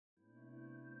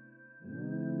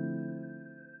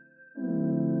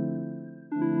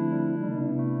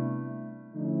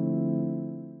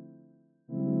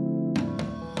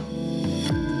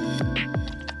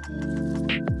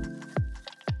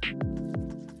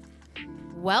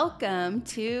Welcome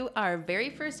to our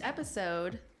very first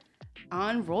episode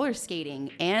on roller skating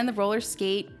and the roller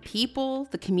skate people,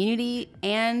 the community,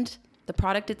 and the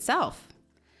product itself.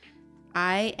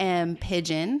 I am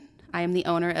Pigeon. I am the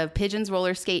owner of Pigeon's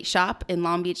Roller Skate Shop in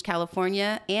Long Beach,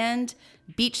 California, and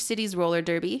Beach Cities Roller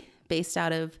Derby, based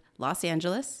out of Los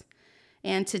Angeles.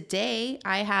 And today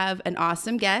I have an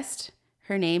awesome guest.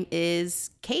 Her name is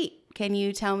Kate. Can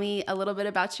you tell me a little bit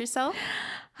about yourself?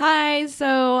 Hi,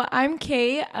 so I'm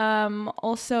Kate,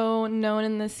 also known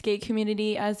in the skate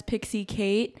community as Pixie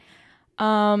Kate.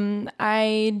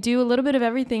 I do a little bit of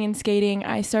everything in skating.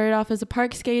 I started off as a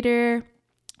park skater,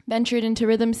 ventured into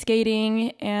rhythm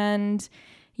skating, and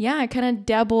yeah, I kind of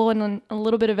dabble in a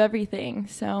little bit of everything.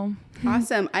 So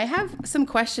awesome. I have some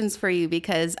questions for you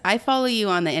because I follow you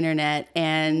on the internet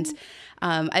and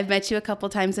I've met you a couple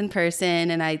times in person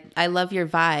and I love your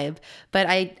vibe, but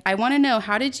I want to know,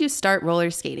 how did you start roller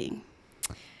skating?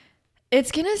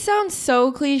 It's going to sound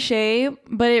so cliche,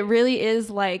 but it really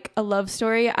is like a love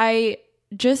story. I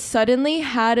just suddenly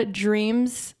had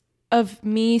dreams of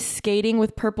me skating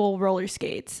with purple roller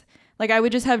skates. Like I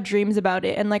would just have dreams about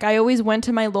it. And like I always went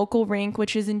to my local rink,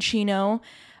 which is in Chino.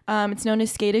 It's known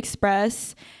as Skate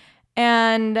Express.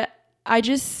 And I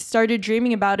just started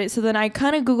dreaming about it. So then I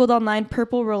kind of Googled online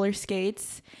purple roller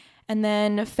skates and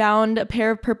then found a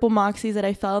pair of purple Moxies that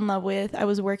I fell in love with. I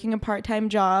was working a part-time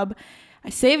job.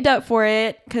 I saved up for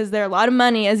it because they're a lot of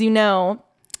money, as you know.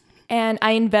 And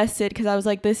I invested because I was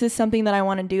like, this is something that I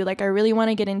want to do. Like, I really want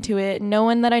to get into it. No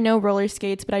one that I know roller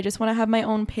skates, but I just want to have my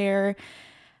own pair.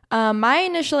 My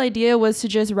initial idea was to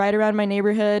just ride around my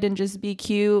neighborhood and just be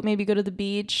cute, maybe go to the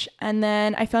beach. And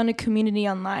then I found a community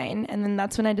online. And then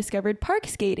that's when I discovered park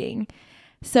skating.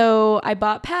 So I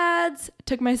bought pads,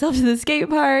 took myself to the skate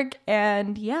park,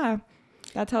 and yeah,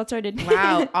 that's how it started.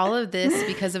 Wow. All of this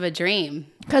because of a dream.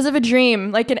 Because of a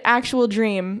dream, like an actual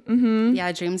dream. Mm-hmm.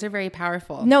 Yeah, dreams are very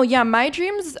powerful. No, yeah, my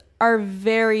dreams are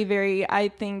very, very, I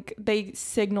think they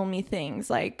signal me things.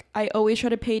 Like I always try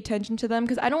to pay attention to them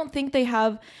because I don't think they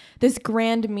have this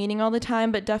grand meaning all the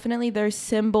time, but definitely there's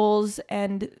symbols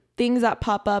and things that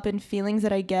pop up and feelings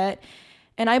that I get.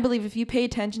 And I believe if you pay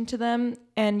attention to them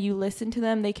and you listen to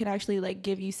them, they can actually like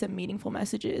give you some meaningful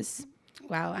messages.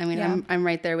 Wow. I mean, Yeah. I'm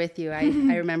right there with you.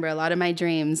 I remember a lot of my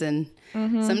dreams and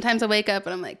sometimes I wake up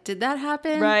and I'm like, did that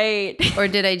happen? Right. Or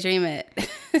did I dream it?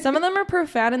 Some of them are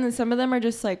profound and then some of them are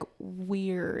just like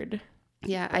weird.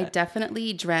 Yeah, I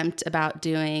definitely dreamt about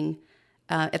doing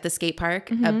at the skate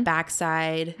park a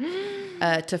backside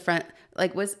to front,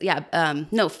 like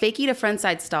fakie to front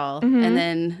side stall and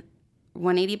then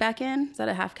 180 back in. Is that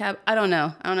a half cab? I don't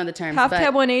know the terms. Half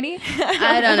cab 180?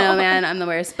 I don't know, man. I'm the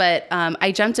worst. But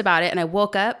I dreamt about it and I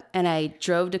woke up and I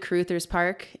drove to Caruthers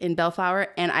Park in Bellflower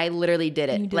and I literally did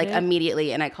it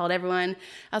immediately. And I called everyone.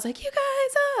 I was like, you guys,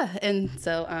 And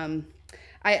so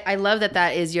I love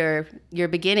that is your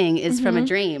beginning is from a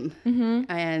dream.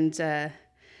 And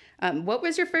what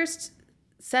was your first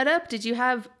setup? Did you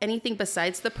have anything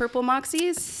besides the purple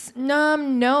Moxies?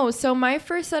 No. So my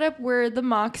first setup were the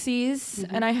Moxies,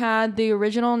 and I had the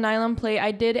original nylon plate.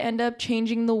 I did end up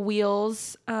changing the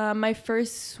wheels. My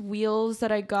first wheels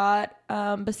that I got,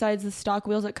 besides the stock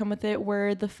wheels that come with it,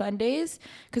 were the Fun Days,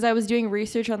 because I was doing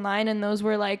research online, and those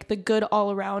were like the good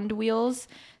all-around wheels.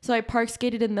 So I park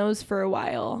skated in those for a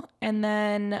while, and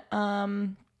then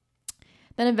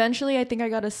eventually I think I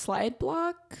got a slide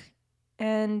block.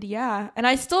 And yeah, and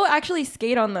I still actually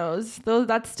skate on those.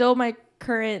 That's still my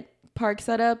current park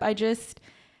setup. I just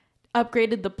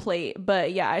upgraded the plate,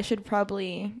 but yeah, I should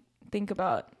probably think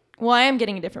about. Well, I am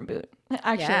getting a different boot,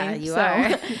 actually. Yeah, you are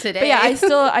today. But yeah,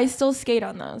 I still skate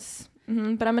on those.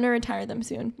 But I'm gonna retire them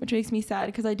soon, which makes me sad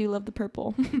because I do love the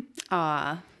purple.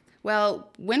 Aw,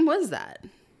 well, when was that?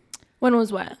 When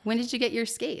was what? When did you get your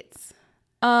skates?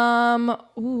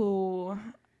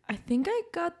 I think I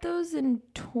got those in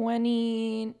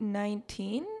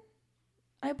 2019,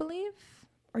 I believe,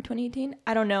 or 2018.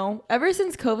 I don't know. Ever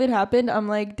since COVID happened, I'm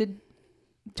like, did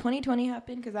 2020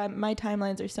 happen? Because my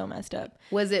timelines are so messed up.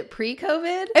 Was it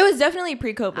pre-COVID? It was definitely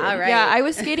pre-COVID. All right. Yeah, I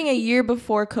was skating a year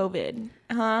before COVID.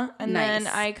 And nice. Then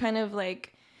I kind of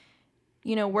like,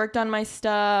 worked on my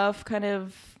stuff, kind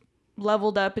of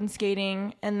leveled up in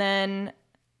skating, and then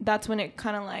that's when it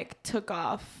kind of like took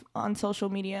off on social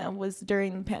media, was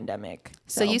during the pandemic.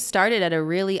 So you started at a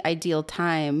really ideal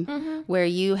time where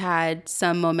you had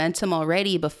some momentum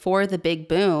already before the big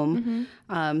boom.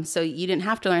 So you didn't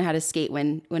have to learn how to skate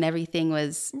when everything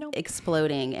was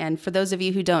exploding. And for those of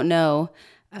you who don't know,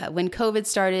 when COVID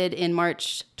started in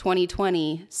March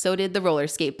 2020, so did the roller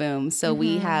skate boom. So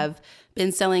we have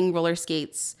been selling roller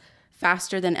skates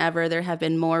faster than ever. There have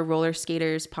been more roller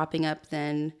skaters popping up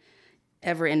than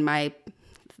ever in my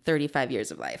 35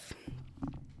 years of life.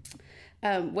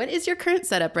 What is your current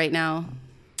setup right now?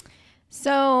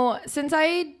 So since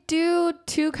I do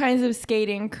two kinds of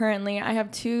skating currently, I have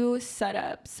two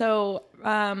setups. So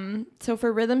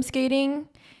for rhythm skating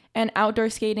and outdoor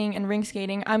skating and ring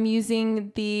skating, I'm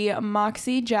using the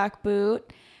Moxie jack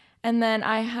boot. And then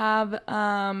I have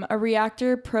a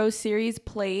Reactor Pro Series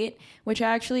plate, which I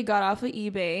actually got off of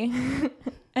eBay.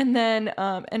 And then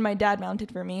and my dad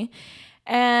mounted for me.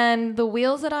 And the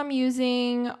wheels that I'm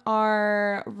using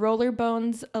are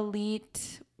Rollerbones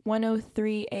Elite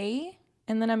 103A.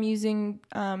 And then I'm using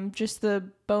just the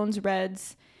Bones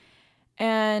Reds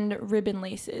and ribbon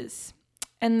laces.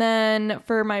 And then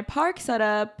for my park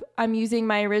setup, I'm using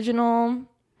my original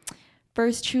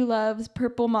First True Love's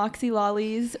purple Moxie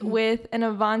lollies with an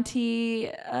Avanti,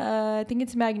 I think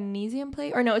it's magnesium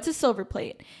plate. Or no, it's a silver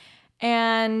plate.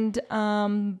 And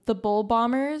the Bull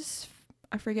Bombers,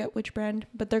 I forget which brand,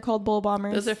 but they're called Bull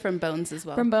Bombers. Those are from Bones as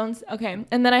well. From Bones, okay.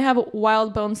 And then I have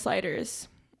Wild Bone sliders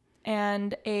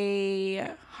and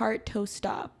a Heart Toe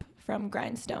Stop from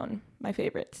Grindstone, my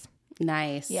favorites.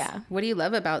 Nice. Yeah. What do you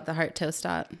love about the Heart Toe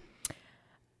Stop?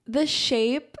 The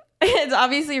shape. It's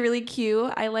obviously really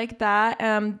cute. I like that.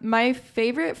 My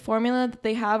favorite formula that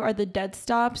they have are the dead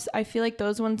stops. I feel like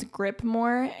those ones grip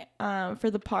more for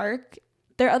the park.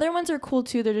 Their other ones are cool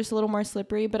too. They're just a little more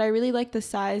slippery, but I really like the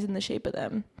size and the shape of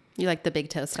them. You like the big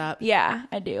toe stop? Yeah,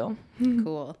 I do.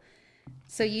 Cool.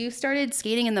 So you started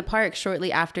skating in the park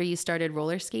shortly after you started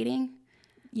roller skating?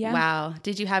 Yeah. Wow.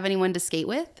 Did you have anyone to skate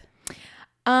with?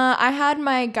 I had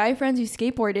my guy friends who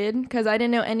skateboarded because I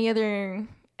didn't know any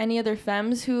other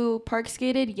femmes who park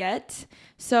skated yet.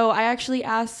 So I actually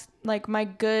asked like my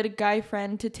good guy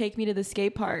friend to take me to the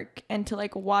skate park and to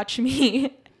like watch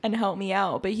me and help me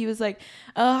out. But he was like,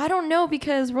 I don't know,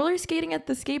 because roller skating at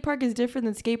the skate park is different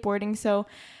than skateboarding. So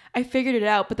I figured it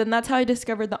out. But then that's how I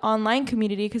discovered the online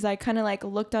community, because I kind of like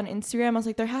looked on Instagram. I was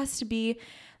like, there has to be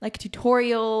like a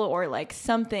tutorial or like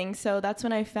something. So that's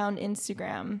when I found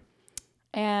Instagram.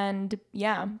 And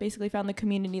yeah, basically found the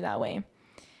community that way.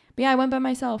 But yeah, I went by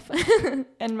myself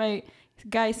and my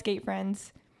guy skate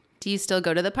friends. Do you still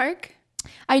go to the park?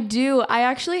 I do. I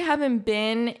actually haven't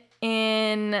been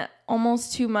in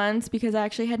almost 2 months because I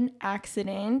actually had an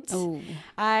accident. Oh.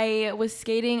 I was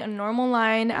skating a normal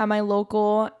line at my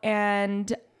local,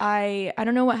 and I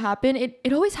don't know what happened.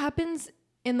 It always happens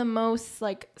in the most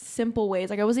like simple ways.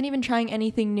 Like I wasn't even trying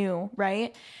anything new,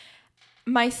 right?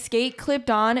 My skate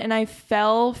clipped on and I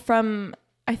fell from,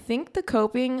 I think the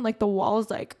coping, like the wall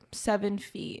is like 7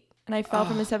 feet, and I fell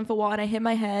from a 7-foot wall and I hit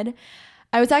my head.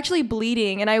 I was actually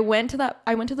bleeding, and I went to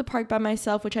the park by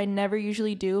myself, which I never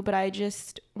usually do, but I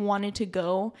just wanted to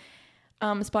go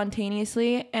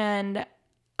spontaneously, and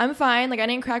I'm fine. Like I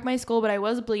didn't crack my skull, but I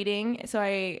was bleeding. So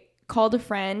I called a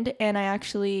friend and I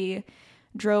actually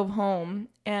drove home.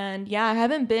 And yeah, I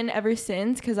haven't been ever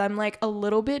since because I'm like a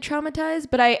little bit traumatized,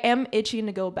 but I am itching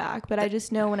to go back. But I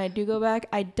just know when I do go back,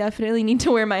 I definitely need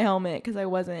to wear my helmet because I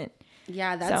wasn't.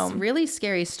 Yeah, that's really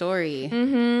scary story.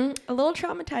 A little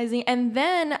traumatizing. And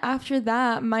then after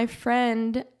that, my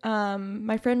friend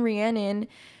Rhiannon,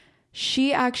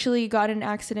 she actually got in an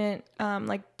accident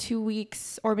like 2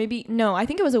 weeks, or maybe, no, I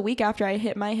think it was a week after I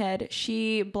hit my head.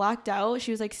 She blacked out.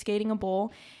 She was like skating a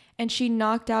bowl, and she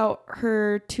knocked out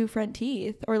her 2 front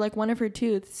teeth, or like one of her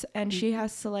tooths, and she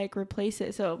has to like replace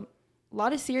it. So a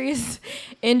lot of serious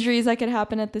injuries that could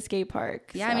happen at the skate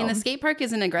park. Yeah, so. I mean, the skate park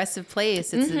is an aggressive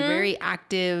place. It's a very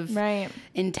active,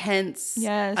 intense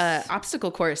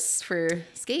obstacle course for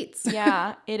skates.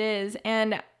 Yeah, it is.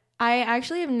 And I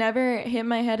actually have never hit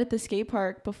my head at the skate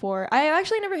park before. I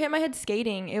actually never hit my head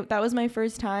skating. That was my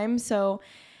first time. So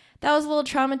that was a little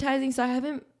traumatizing. So I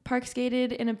haven't park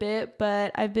skated in a bit,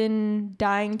 but I've been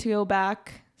dying to go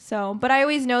back. So, but I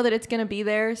always know that it's going to be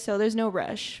there. So there's no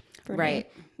rush for me.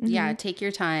 Yeah, take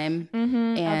your time.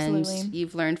 And absolutely.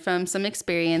 You've learned from some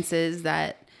experiences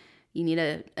that you need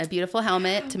a beautiful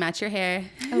helmet to match your hair.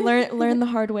 I learned the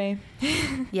hard way.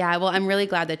 Yeah, well, I'm really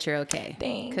glad that you're okay.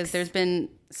 Thanks. Because there's been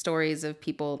stories of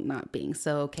people not being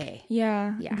so okay.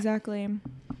 Yeah, exactly.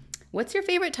 What's your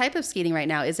favorite type of skating right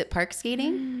now? Is it park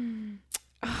skating?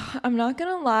 I'm not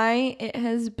going to lie. It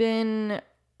has been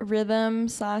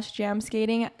rhythm/jam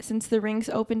skating since the rinks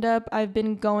opened up. I've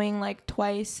been going like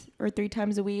 2 or 3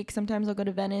 times a week. Sometimes I'll go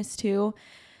to Venice too.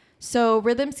 So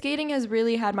rhythm skating has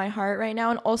really had my heart right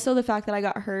now, and also the fact that I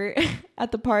got hurt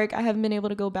at the park, I haven't been able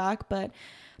to go back, but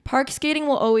park skating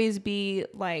will always be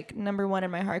like number 1 in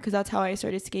my heart because that's how I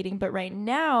started skating. But right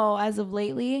now, as of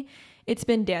lately, it's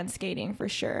been dance skating for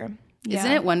sure.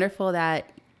 Isn't it wonderful that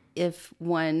if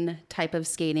one type of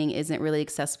skating isn't really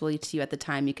accessible to you at the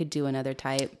time, you could do another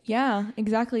type. Yeah,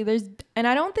 exactly. And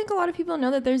I don't think a lot of people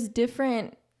know that there's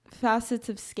different facets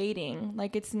of skating.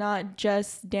 Like, it's not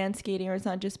just dance skating, or it's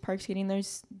not just park skating.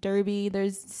 There's derby.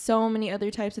 There's so many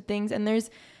other types of things, and there's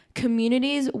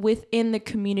communities within the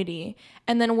community.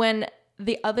 And then when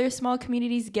the other small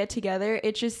communities get together,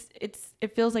 it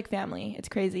feels like family. It's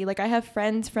crazy. Like, I have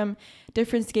friends from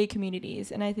different skate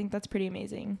communities, and I think that's pretty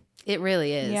amazing. It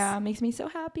really is. Yeah, it makes me so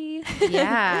happy.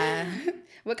 Yeah.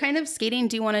 What kind of skating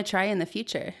do you want to try in the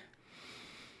future?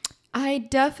 I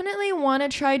definitely want to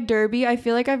try derby. I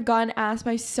feel like I've gotten asked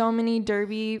by so many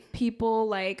derby people,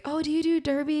 like, oh, do you do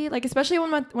derby? Like, especially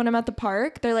when I'm at the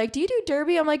park, they're like, do you do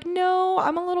derby? I'm like, no,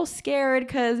 I'm a little scared,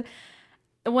 because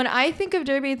when I think of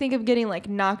derby, I think of getting like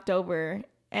knocked over.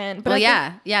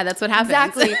 Yeah, that's what happens.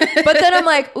 Exactly. But then I'm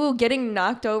like, ooh, getting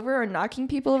knocked over or knocking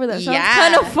people over, that sounds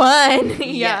kind of fun.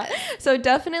 Yeah. Yes. So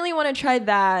definitely want to try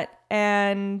that.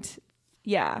 And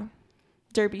yeah,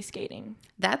 derby skating.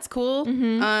 That's cool.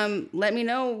 Mm-hmm. Let me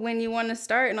know when you want to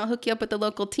start, and I'll hook you up with the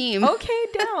local team. Okay,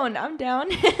 down. I'm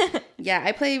down. Yeah,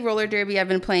 I play roller derby. I've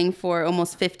been playing for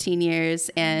almost 15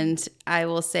 years, and I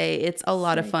will say it's a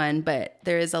lot of fun, but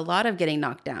there is a lot of getting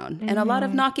knocked down and a lot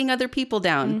of knocking other people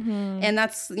down. Mm-hmm. And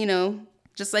that's,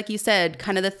 just like you said,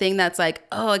 kind of the thing that's like,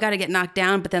 oh, I got to get knocked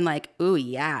down, but then like, ooh,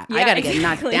 I got to get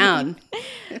knocked down.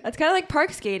 That's kind of like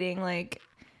park skating. Like,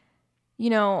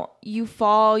 you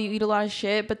fall, you eat a lot of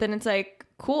shit, but then it's like,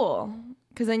 cool,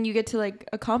 because then you get to like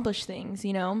accomplish things,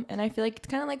 and I feel like it's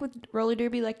kind of like with roller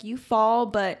derby, like you fall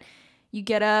but you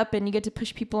get up and you get to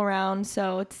push people around,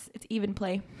 so it's even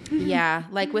play. Yeah,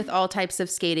 like with all types of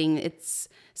skating, it's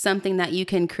something that you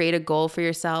can create a goal for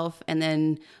yourself and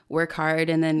then work hard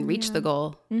and then reach the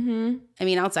goal. Mm-hmm. I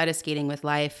mean, outside of skating, with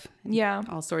life,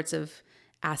 all sorts of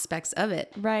aspects of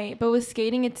it, right? But with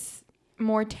skating, it's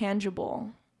more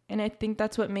tangible. And I think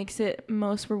that's what makes it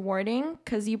most rewarding,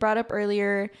 because you brought up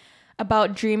earlier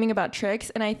about dreaming about tricks.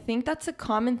 And I think that's a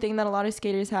common thing that a lot of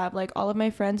skaters have. Like, all of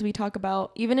my friends, we talk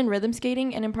about, even in rhythm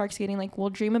skating and in park skating, like, we'll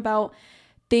dream about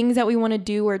things that we want to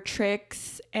do or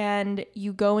tricks, and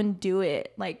you go and do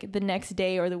it like the next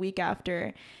day or the week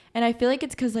after. And I feel like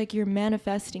it's because like you're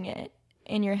manifesting it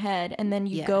in your head, and then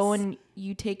you go and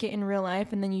you take it in real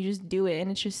life, and then you just do it.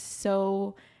 And it's just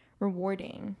so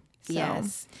rewarding. So,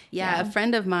 yes. Yeah. A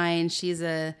friend of mine, she's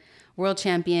a world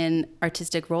champion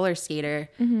artistic roller skater.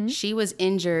 Mm-hmm. She was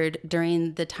injured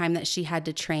during the time that she had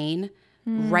to train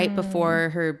right before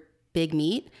her big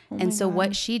meet. And so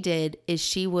what she did is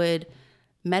she would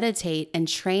meditate and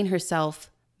train herself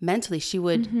mentally. She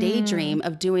would daydream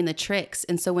of doing the tricks.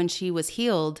 And so when she was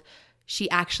healed, she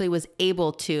actually was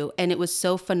able to. And it was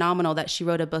so phenomenal that she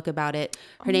wrote a book about it.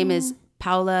 Her name is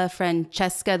Paola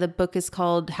Francesca. The book is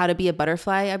called How to Be a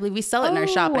Butterfly. I believe we sell it in our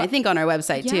shop, and I think on our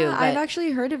website too. Yeah, I've actually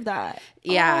heard of that.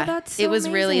 Yeah, that's so it was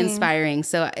amazing. really inspiring.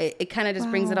 So it kind of just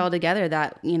brings it all together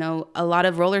that, a lot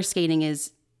of roller skating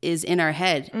is in our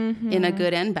head in a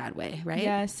good and bad way, right?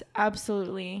 Yes,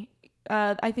 absolutely.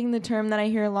 I think the term that I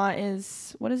hear a lot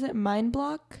is, what is it? Mind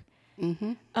block?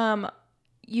 Mm-hmm.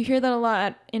 You hear that a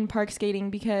lot in park skating,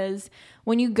 because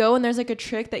when you go and there's like a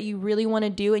trick that you really want to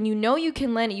do and you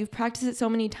can land it, you've practiced it so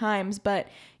many times, but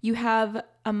you have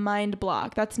a mind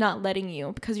block that's not letting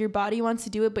you, because your body wants to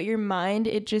do it, but your mind,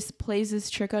 it just plays this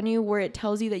trick on you where it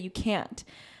tells you that you can't.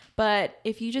 But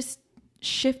if you just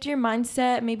shift your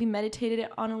mindset, maybe meditate it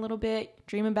on a little bit,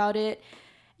 dream about it,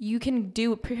 you can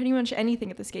do pretty much anything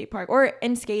at the skate park or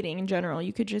in skating in general.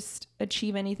 You could just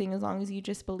achieve anything as long as you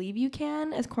just believe you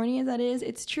can. As corny as that is,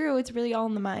 it's true. It's really all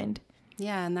in the mind.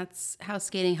 Yeah, and that's how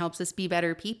skating helps us be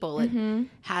better people. It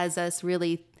has us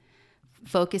really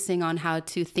focusing on how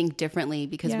to think differently,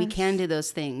 because we can do those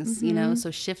things,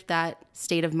 so shift that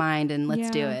state of mind and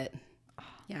let's do it.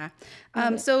 Yeah.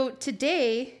 So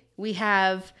today we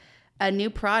have a new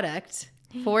product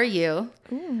for you.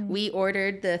 Ooh. We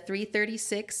ordered the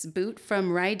 336 boot from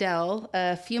Rydell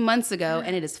a few months ago,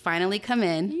 and it has finally come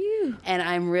in. Ew. And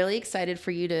I'm really excited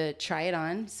for you to try it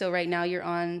on. So right now you're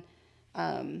on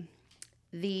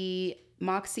the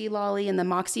Moxie Lolly and the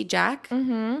Moxie Jack,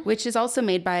 which is also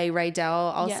made by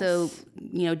Rydell. Also,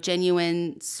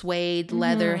 genuine suede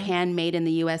leather, handmade in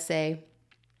the USA.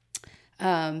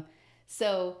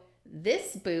 So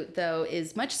this boot, though,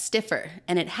 is much stiffer,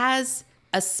 and it has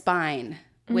a spine,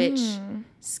 which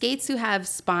skates who have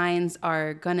spines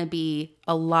are going to be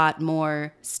a lot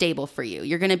more stable for you.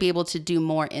 You're going to be able to do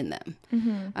more in them.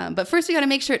 But first, we got to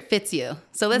make sure it fits you.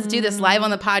 So let's do this live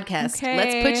on the podcast. Okay.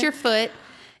 Let's put your foot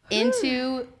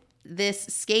into this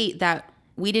skate that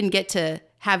we didn't get to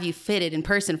have you fitted in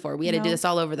person for. We had to do this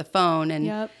all over the phone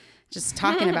and just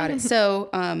talking about it. So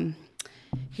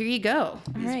here you go.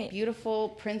 These right. beautiful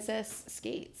princess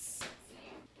skates.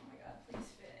 Oh my God, please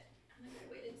fit.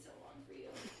 I waited so long for you.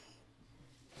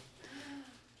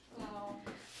 Wow.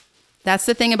 That's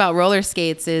the thing about roller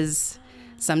skates is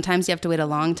sometimes you have to wait a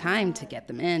long time to get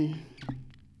them in.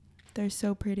 They're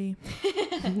so pretty.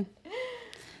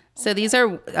 So these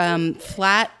are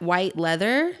flat white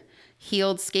leather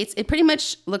heeled skates. It pretty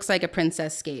much looks like a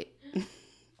princess skate.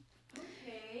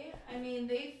 Okay. I mean,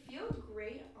 they feel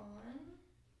great on.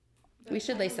 We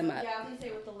should lace them up. Yeah, I was gonna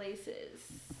say with the laces.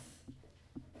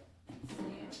 Let's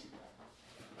see.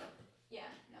 Yeah,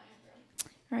 no, I have room.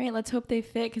 All right, let's hope they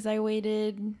fit because I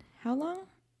waited how long?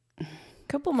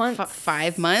 Couple months.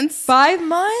 5 months? 5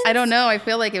 months? I don't know. I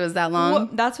feel like it was that long. Well,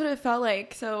 that's what it felt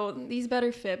like. So these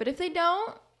better fit. But if they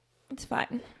don't, it's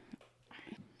fine.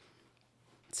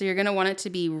 So you're going to want it to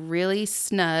be really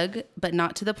snug, but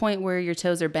not to the point where your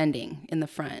toes are bending in the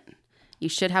front. You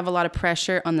should have a lot of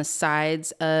pressure on the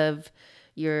sides of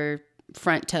your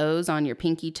front toes, on your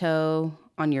pinky toe,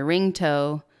 on your ring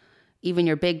toe, even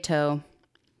your big toe.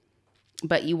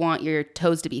 But you want your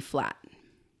toes to be flat.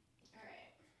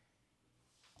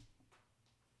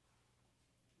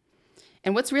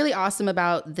 And what's really awesome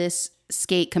about this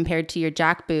skate compared to your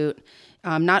jackboot,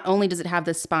 not only does it have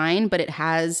the spine, but it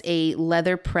has a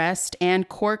leather pressed and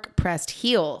cork pressed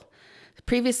heel.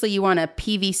 Previously, you want a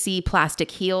PVC plastic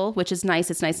heel, which is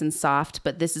nice. It's nice and soft,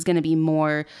 but this is going to be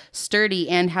more sturdy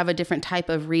and have a different type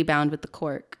of rebound with the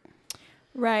cork.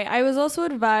 Right. I was also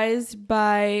advised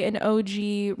by an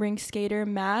OG rink skater,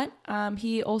 Matt.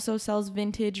 He also sells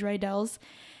vintage Rydels.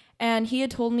 And he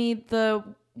had told me the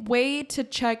way to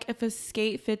check if a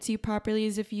skate fits you properly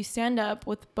is if you stand up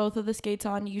with both of the skates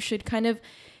on, you should kind of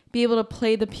be able to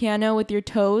play the piano with your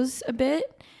toes a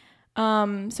bit.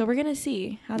 So we're going to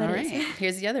see how that is. All right.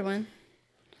 Here's the other one.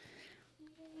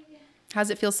 How's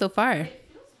it feel so far? It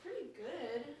feels pretty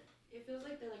good. It feels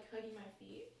like they're like hugging my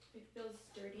feet. It feels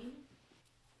sturdy.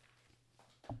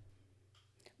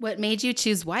 What made you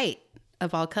choose white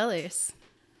of all colors?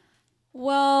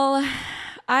 Well,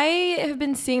 I have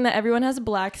been seeing that everyone has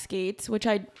black skates, which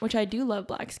I do love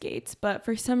black skates, but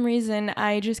for some reason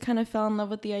I just kind of fell in love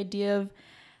with the idea of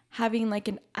having like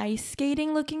an ice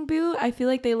skating looking boot. I feel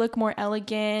like they look more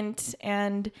elegant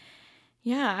and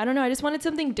yeah, I don't know. I just wanted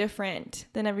something different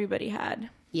than everybody had.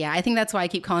 Yeah, I think that's why I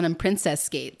keep calling them princess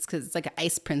skates because it's like an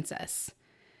ice princess.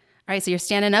 All right, so you're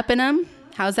standing up in them.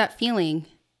 How's that feeling?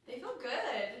 They feel good.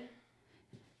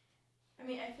 I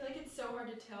mean, I feel like it's so hard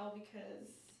to tell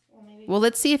because, well, maybe. Well,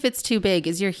 let's see if it's too big.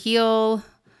 Is your heel,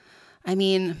 I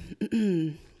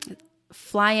mean,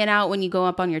 flying out when you go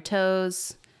up on your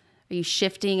toes? Are you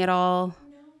shifting at all?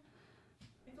 No,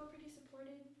 I feel pretty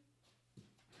supported.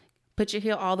 Put your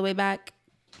heel all the way back.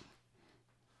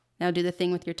 Now do the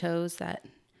thing with your toes that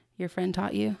your friend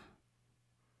taught you.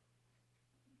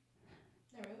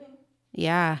 They're moving.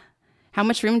 Yeah. How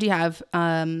much room do you have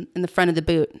in the front of the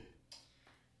boot?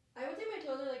 I would say my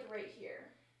toes are like right here.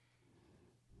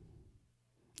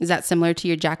 Is that similar to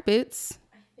your jack boots?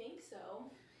 I think so.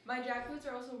 My jack boots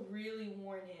are also really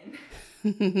worn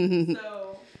in.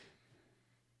 So,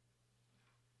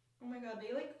 oh my god,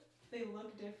 they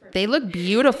look different. They look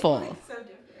beautiful. They look so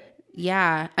different.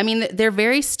 Yeah. I mean, they're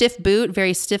very stiff boot,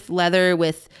 very stiff leather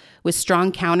with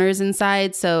strong counters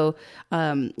inside. So,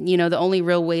 the only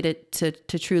real way to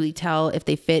truly tell if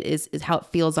they fit is how it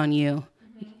feels on you.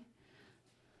 Mm-hmm.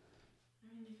 I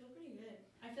mean, they feel pretty good.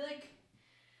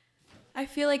 I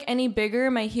feel like any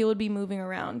bigger, my heel would be moving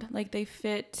around. Like they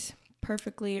fit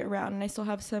perfectly around, and I still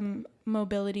have some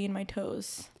mobility in my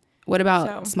toes. What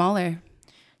about smaller?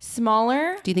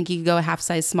 Smaller? Do you think you could go a half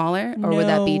size smaller, or would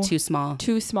that be too small?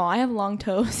 Too small. I have long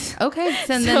toes. Okay,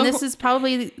 so then this is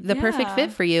probably the perfect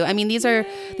fit for you. I mean, these are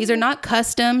not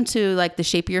custom to like the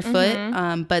shape of your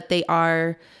foot, but they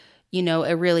are,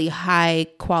 a really high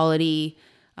quality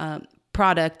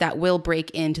product that will break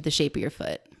into the shape of your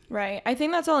foot. Right. I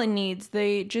think that's all it needs.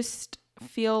 They just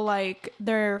feel like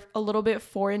they're a little bit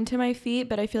foreign to my feet,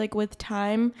 but I feel like with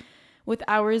time, with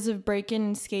hours of breaking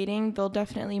and skating, they'll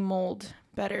definitely mold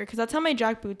better, because that's how my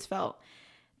jack boots felt.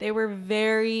 They were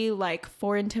very like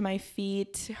foreign to my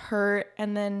feet, hurt,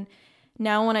 and then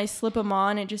now when I slip them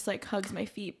on, it just like hugs my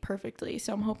feet perfectly.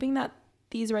 So I'm hoping that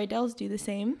these Rydels do the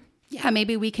same. Yeah,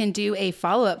 maybe we can do a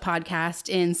follow-up podcast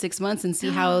in 6 months and see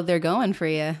how they're going for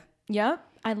you. Yep,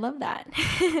 I love that.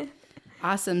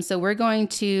 Awesome. So we're going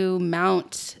to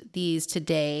mount these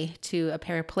today to a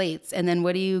pair of plates, and then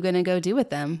what are you going to go do with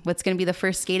them? What's going to be the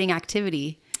first skating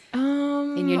activity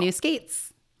in your new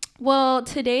skates? Well,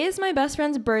 today is my best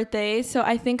friend's birthday, so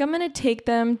I think I'm going to take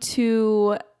them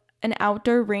to an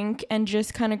outdoor rink and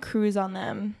just kind of cruise on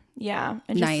them. Yeah.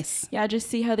 And just, nice. Yeah, just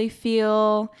see how they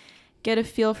feel, get a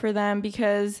feel for them,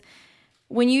 because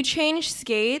when you change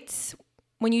skates,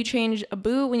 when you change a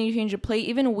boot, when you change a plate,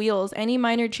 even wheels, any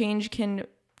minor change can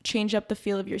change up the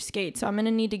feel of your skate. So I'm going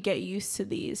to need to get used to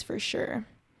these for sure.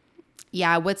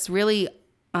 Yeah, what's really,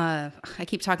 I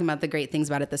keep talking about the great things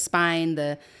about it, the spine,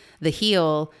 the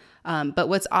heel, but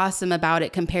what's awesome about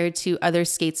it compared to other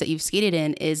skates that you've skated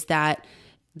in is that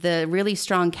the really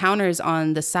strong counters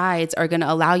on the sides are going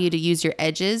to allow you to use your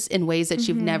edges in ways that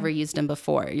you've never used them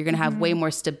before. You're going to have way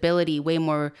more stability, way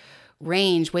more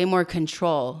range, way more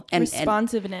control and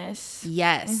responsiveness.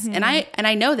 Yes. And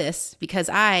I know this because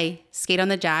I skate on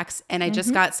the jacks, and I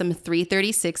just got some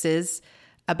 336s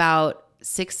about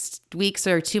 6 weeks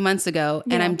or 2 months ago,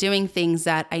 and I'm doing things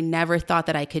that I never thought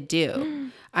that I could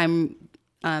do.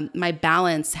 My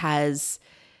balance has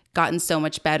gotten so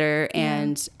much better,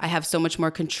 and I have so much more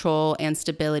control and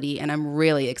stability, and I'm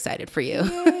really excited for you.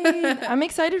 I'm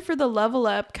excited for the level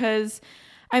up because,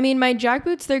 I mean, my jack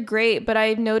boots, they're great, but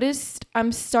I've noticed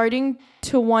I'm starting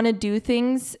to want to do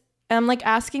things. I'm like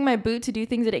asking my boot to do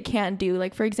things that it can't do.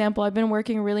 Like, for example, I've been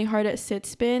working really hard at sit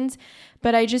spins,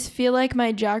 but I just feel like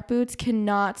my jack boots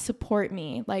cannot support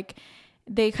me. Like,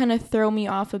 they kind of throw me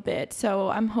off a bit. So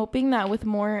I'm hoping that with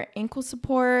more ankle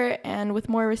support and with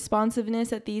more responsiveness,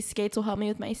 that these skates will help me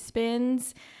with my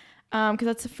spins. Because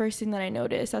that's the first thing that I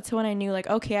noticed. That's when I knew, like,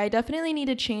 okay, I definitely need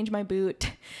to change my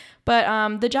boot.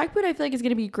 But the jack boot, I feel like, is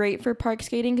going to be great for park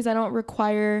skating because I don't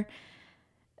require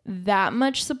that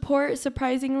much support,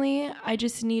 surprisingly. I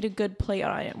just need a good plate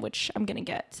on it, which I'm going to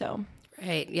get. So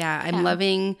right. Yeah. I'm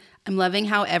loving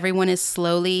how everyone is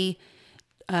slowly,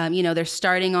 they're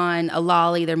starting on a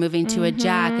lolly, they're moving to a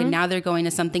jack, and now they're going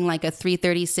to something like a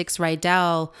 336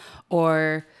 Rydell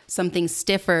or something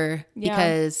stiffer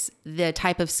because the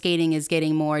type of skating is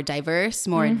getting more diverse,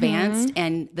 more advanced,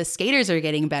 and the skaters are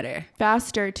getting better.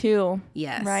 Faster too.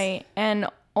 Yes. Right. And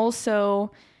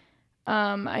also,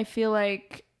 I feel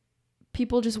like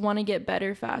people just want to get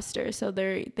better faster. So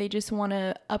they just want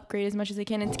to upgrade as much as they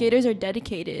can. And skaters are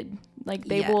dedicated. Like,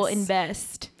 they will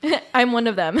invest. I'm one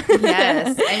of them.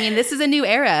 Yes. I mean, this is a new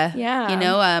era.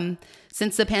 Yeah.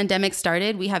 Since the pandemic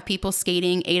started, we have people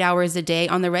skating 8 hours a day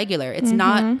on the regular. It's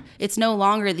it's no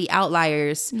longer the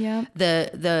outliers. Yeah.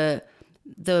 The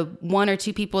one or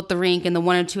two people at the rink and the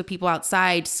one or two people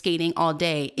outside skating all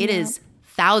day. It is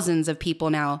thousands of people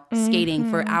now skating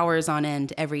for hours on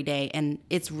end every day. And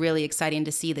it's really exciting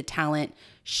to see the talent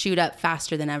shoot up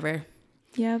faster than ever.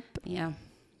 Yep. Yeah.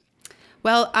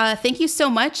 Well, thank you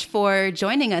so much for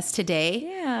joining us today.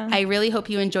 Yeah. I really hope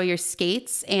you enjoy your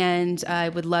skates, and I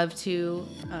would love to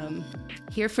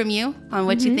hear from you on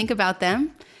what you think about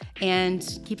them,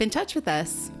 and keep in touch with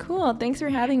us. Cool. Thanks for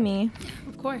having me.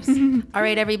 Of course. All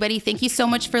right, everybody. Thank you so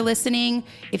much for listening.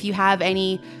 If you have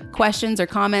any questions or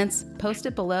comments, post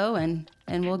it below, and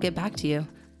we'll get back to you.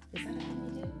 Is that how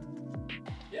we do?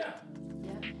 Yeah.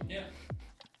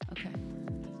 Okay.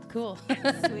 Cool.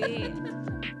 Sweet.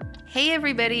 Hey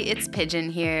everybody, it's Pigeon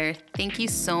here. Thank you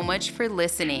so much for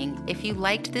listening. If you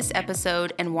liked this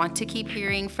episode and want to keep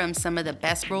hearing from some of the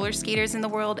best roller skaters in the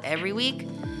world every week,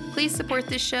 please support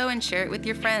this show and share it with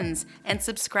your friends, and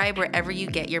subscribe wherever you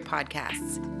get your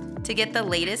podcasts. To get the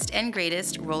latest and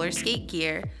greatest roller skate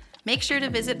gear, make sure to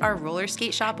visit our roller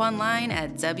skate shop online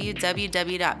at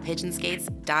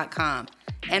www.pigeonskates.com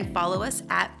and follow us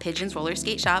at Pigeons Roller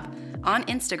Skate Shop on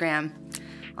Instagram.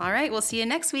 All right, we'll see you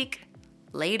next week.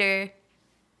 Later.